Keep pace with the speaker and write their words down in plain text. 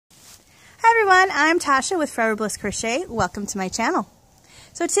Hi everyone, I'm Tasha with Forever Bliss Crochet. Welcome to my channel.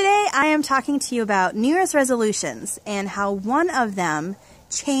 So today I am talking to you about New Year's resolutions and how one of them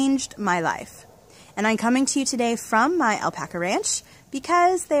changed my life. And I'm coming to you today from my alpaca ranch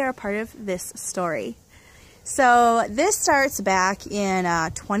because they are part of this story. So this starts back in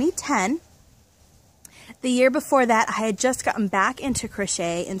 2010. The year before that, I had just gotten back into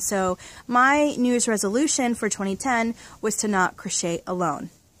crochet, and so my New Year's resolution for 2010 was to not crochet alone.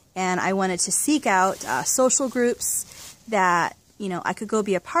 And I wanted to seek out social groups that, you know, I could go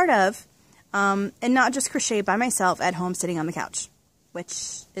be a part of, and not just crochet by myself at home sitting on the couch,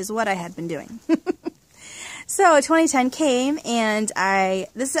 which is what I had been doing. So 2010 came, and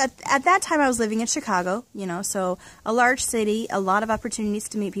at that time I was living in Chicago, you know, so a large city, a lot of opportunities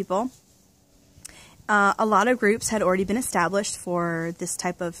to meet people. A lot of groups had already been established for this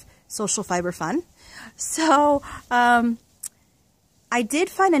type of social fiber fun. So I did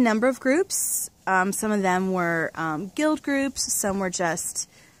find a number of groups. Some of them were guild groups, some were just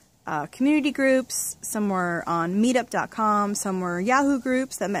community groups, some were on meetup.com, some were Yahoo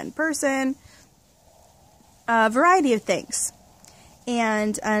groups that met in person, a variety of things.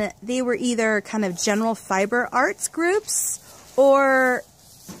 And they were either kind of general fiber arts groups or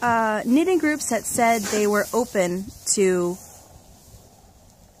knitting groups that said they were open to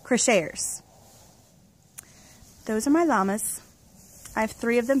crocheters. Those are my llamas. I have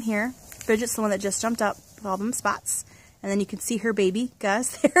 3 of them here. Bridget's the one that just jumped up with all them spots. And then you can see her baby,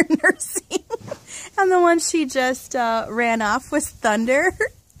 Gus, there nursing. And the one she just ran off was Thunder.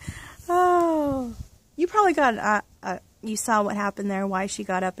 Oh, you probably got, you saw what happened there, why she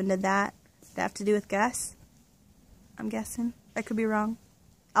got up and did that. Did that have to do with Gus? I'm guessing. I could be wrong.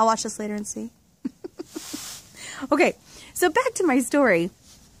 I'll watch this later and see. Okay, so back to my story.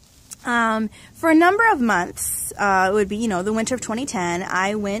 For a number of months, it would be, you know, the winter of 2010,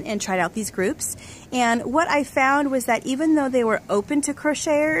 I went and tried out these groups. And what I found was that even though they were open to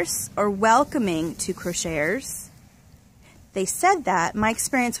crocheters or welcoming to crocheters, they said that my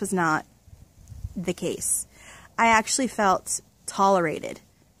experience was not the case. I actually felt tolerated,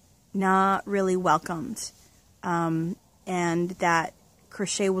 not really welcomed, and that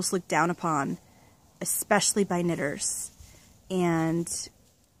crochet was looked down upon, especially by knitters. And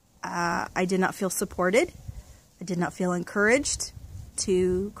I did not feel supported. I did not feel encouraged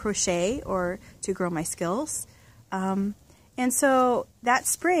to crochet or to grow my skills. And so that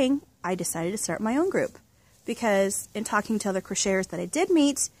spring, I decided to start my own group because in talking to other crocheters that I did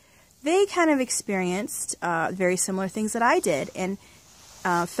meet, they kind of experienced very similar things that I did and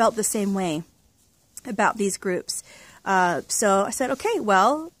felt the same way about these groups. So I said, okay,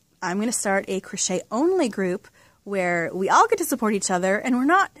 well, I'm going to start a crochet-only group where we all get to support each other and we're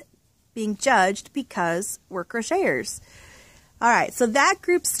not being judged because we're crocheters. All right, so that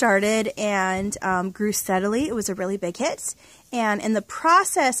group started and grew steadily. It was a really big hit. And in the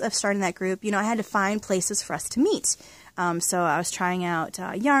process of starting that group, you know, I had to find places for us to meet. So I was trying out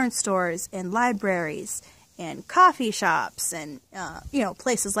yarn stores and libraries and coffee shops and, you know,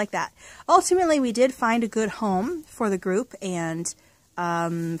 places like that. Ultimately, we did find a good home for the group, and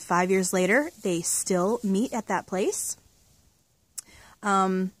 5 years later, they still meet at that place.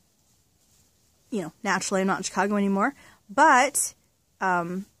 You know, naturally, I'm not in Chicago anymore, but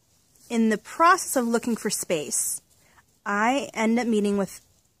in the process of looking for space, I ended up meeting with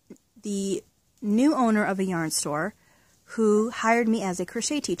the new owner of a yarn store who hired me as a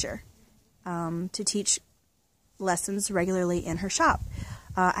crochet teacher to teach lessons regularly in her shop.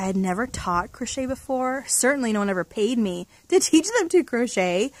 I had never taught crochet before. Certainly no one ever paid me to teach them to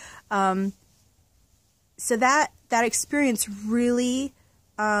crochet. So that experience really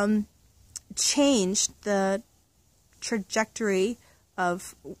changed the trajectory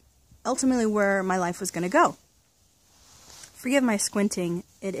of ultimately where my life was going to go. Forgive my squinting.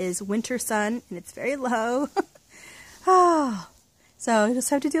 It is winter sun and it's very low. Oh, so I just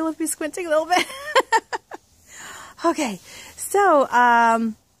have to deal with me squinting a little bit. Okay, so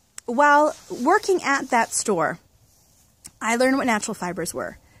while working at that store, I learned what natural fibers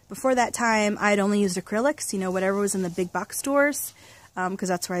were. Before that time, I had only used acrylics, you know, whatever was in the big box stores, because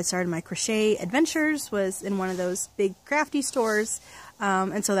that's where I started my crochet adventures, was in one of those big crafty stores,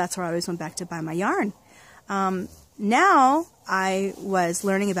 and so that's where I always went back to buy my yarn. Now I was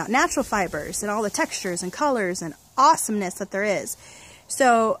learning about natural fibers and all the textures and colors and awesomeness that there is.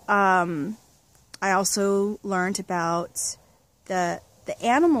 So I also learned about the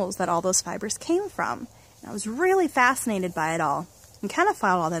animals that all those fibers came from. And I was really fascinated by it all and kind of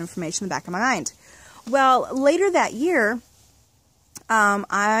filed all that information in the back of my mind. Well, later that year,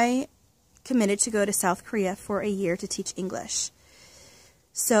 I committed to go to South Korea for a year to teach English.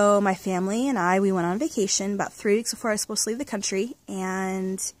 So my family and I, we went on vacation about 3 weeks before I was supposed to leave the country,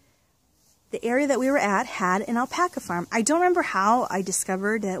 and the area that we were at had an alpaca farm. I don't remember how I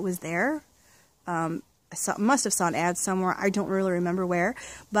discovered that it was there. Must have saw an ad somewhere. I don't really remember where,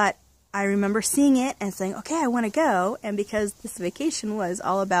 but I remember seeing it and saying, okay, I want to go. And because this vacation was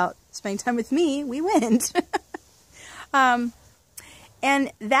all about spending time with me, we went.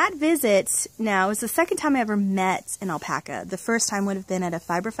 And that visit now is the second time I ever met an alpaca. The first time would have been at a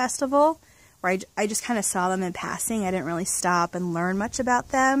fiber festival where I just kind of saw them in passing. I didn't really stop and learn much about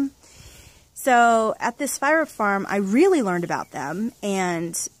them. So at this fiber farm, I really learned about them,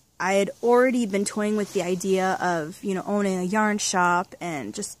 and I had already been toying with the idea of, you know, owning a yarn shop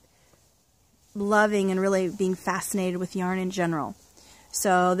and just loving and really being fascinated with yarn in general.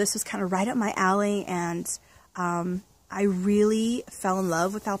 So this was kind of right up my alley, and I really fell in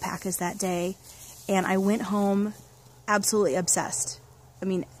love with alpacas that day, and I went home absolutely obsessed. I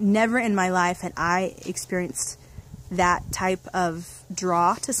mean, never in my life had I experienced that type of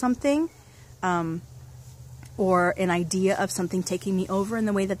draw to something, or an idea of something taking me over in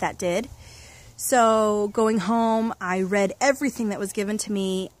the way that that did. So going home, I read everything that was given to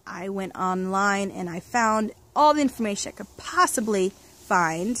me. I went online and I found all the information I could possibly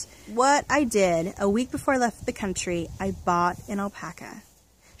find. What I did, a week before I left the country, I bought an alpaca.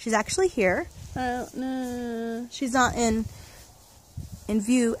 She's actually here. She's not in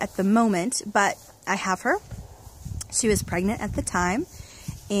view at the moment, but I have her. She was pregnant at the time,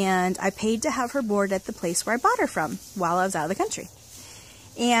 and I paid to have her board at the place where I bought her from while I was out of the country.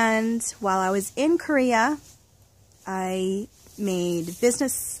 And while I was in Korea, I made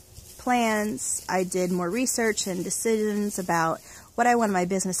business plans. I did more research and decisions about what I wanted my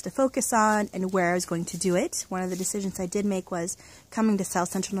business to focus on and where I was going to do it. One of the decisions I did make was coming to South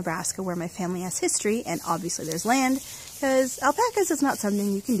Central Nebraska, where my family has history, and obviously there's land, because alpacas is not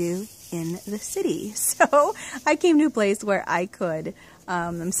something you can do in the city. So I came to a place where I could.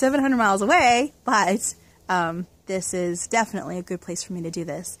 I'm 700 miles away, but this is definitely a good place for me to do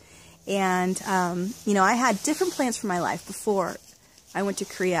this. And, you know, I had different plans for my life before I went to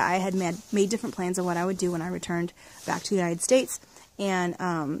Korea. I had made different plans of what I would do when I returned back to the United States.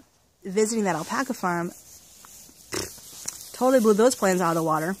 And visiting that alpaca farm totally blew those plans out of the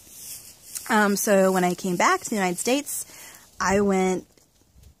water. So when I came back to the United States, I went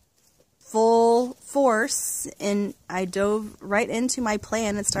full force and I dove right into my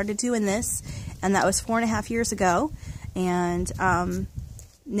plan and started doing this. And that was 4.5 years ago. And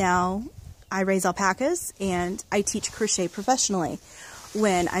now I raise alpacas and I teach crochet professionally.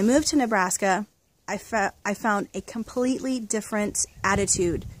 When I moved to Nebraska, I found a completely different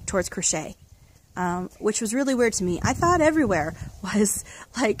attitude towards crochet, which was really weird to me. I thought everywhere was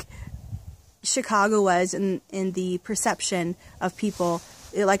like Chicago was in the perception of people.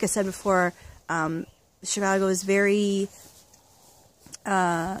 Like I said before, Chicago is very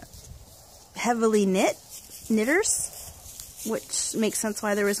heavily knitters, which makes sense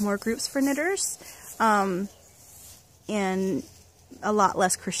why there was more groups for knitters, and a lot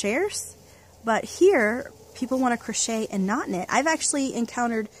less crocheters. But here, people want to crochet and not knit. I've actually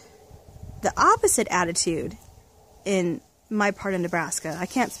encountered the opposite attitude in my part of Nebraska. I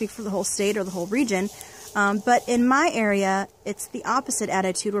can't speak for the whole state or the whole region, but in my area, it's the opposite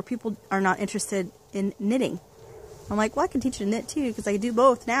attitude where people are not interested in knitting. I'm like, well, I can teach you to knit too because I do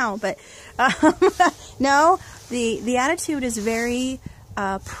both now. But no, the attitude is very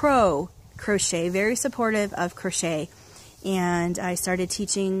pro crochet, very supportive of crochet. And I started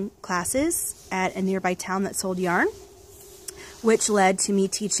teaching classes at a nearby town that sold yarn, which led to me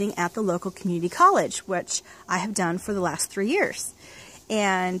teaching at the local community college, which I have done for the last 3 years.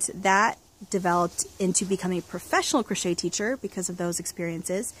 And that developed into becoming a professional crochet teacher because of those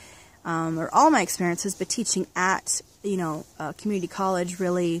experiences, or all my experiences, but teaching at, you know, community college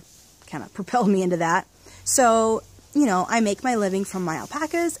really kind of propelled me into that. So, you know, I make my living from my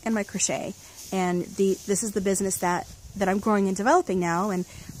alpacas and my crochet. And this is the business that I'm growing and developing now, and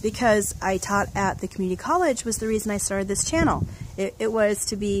because I taught at the community college was the reason I started this channel. It was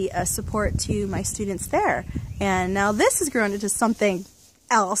to be a support to my students there, and now this has grown into something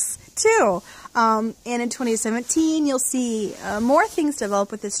else too. And in 2017 you'll see more things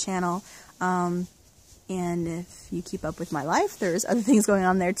develop with this channel, and if you keep up with my life, there's other things going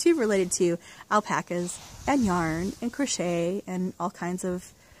on there too related to alpacas and yarn and crochet and all kinds of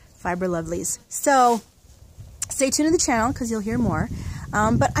fiber lovelies. So stay tuned to the channel because you'll hear more.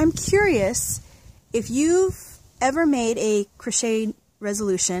 But I'm curious if you've ever made a crochet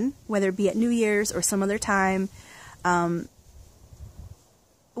resolution, whether it be at New Year's or some other time, one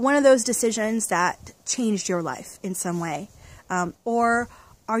of those decisions that changed your life in some way. Or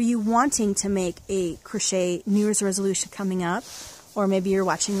Are you wanting to make a crochet New Year's resolution coming up? Or maybe you're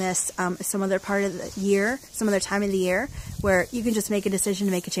watching this some other part of the year, some other time of the year, where you can just make a decision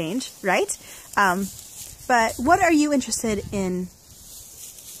to make a change, right? But what are you interested in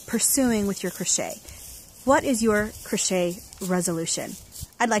pursuing with your crochet? What is your crochet resolution?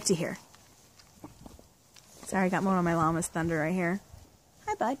 I'd like to hear. Sorry, I got more on my llama's thunder right here.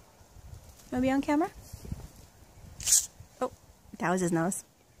 Hi, bud. You want to be on camera? Oh, that was his nose.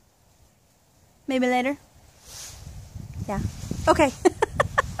 Maybe later? Yeah. Okay.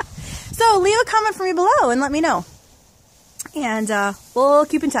 So leave a comment for me below and let me know. And we'll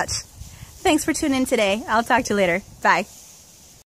keep in touch. Thanks for tuning in today. I'll talk to you later. Bye.